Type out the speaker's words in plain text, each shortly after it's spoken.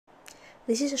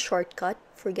This is a shortcut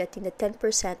for getting the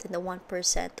 10% and the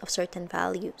 1% of certain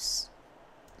values.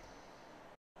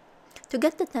 To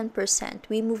get the 10%,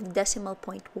 we move the decimal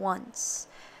point once.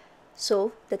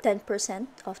 So the 10%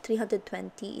 of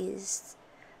 320 is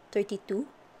 32.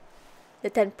 The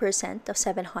 10% of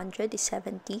 700 is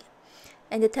 70.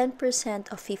 And the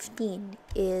 10% of 15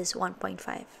 is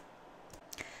 1.5.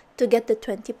 To get the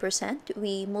 20%,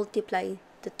 we multiply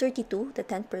the 32, the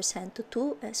 10% to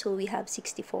 2, so we have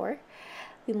 64.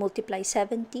 We multiply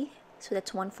 70, so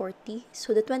that's 140.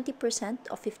 So the 20%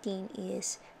 of 15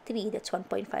 is 3, that's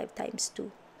 1.5 times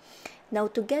 2. Now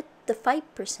to get the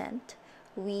 5%,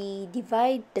 we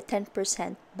divide the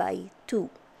 10% by 2.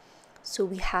 So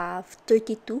we have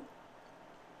 32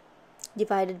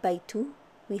 divided by 2,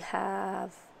 we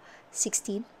have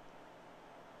 16.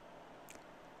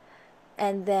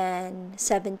 And then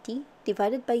 70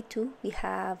 divided by 2, we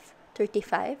have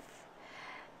 35.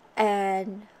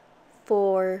 And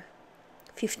for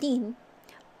 15,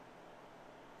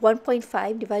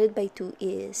 1.5 divided by 2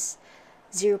 is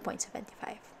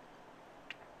 0.75.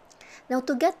 Now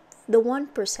to get the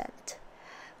 1%,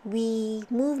 we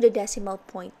move the decimal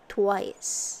point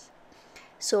twice.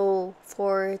 So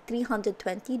for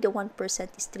 320, the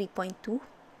 1% is 3.2.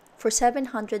 For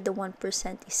 700, the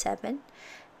 1% is 7.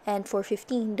 And for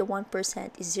 15, the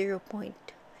 1% is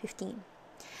 0.15.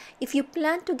 If you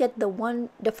plan to get the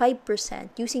 5%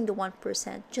 using the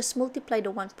 1%, just multiply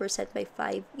the 1% by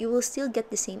 5. You will still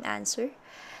get the same answer.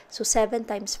 So 7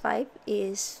 times 5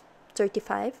 is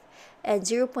 35, and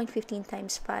 0.15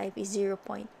 times 5 is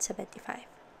 0.75.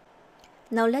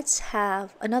 Now let's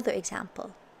have another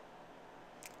example.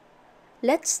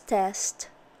 Let's test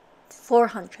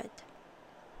 400.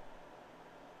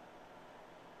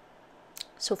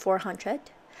 So 400.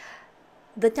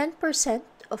 The 10%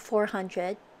 of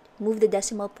 400, move the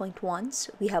decimal point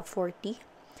once, we have 40.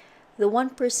 The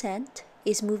 1%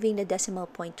 is moving the decimal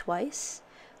point twice,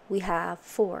 we have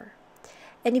 4.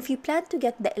 And if you plan to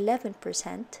get the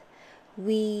 11%,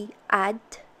 we add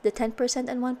the 10%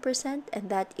 and 1%, and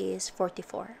that is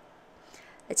 44.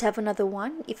 Let's have another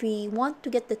one. If we want to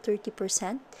get the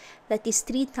 30%, that is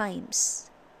 3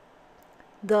 times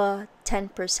the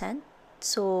 10%,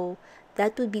 so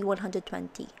that would be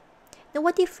 120. Now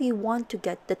what if we want to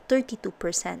get the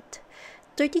 32%?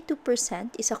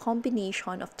 32% is a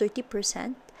combination of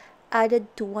 30%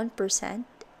 added to 1%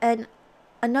 and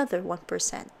another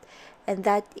 1%. And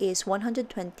that is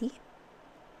 120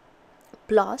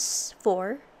 plus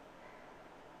 4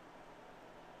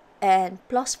 and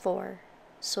plus 4.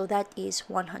 So that is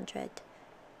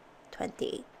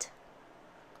 128.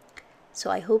 So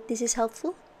I hope this is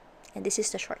helpful, and this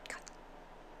is the shortcut.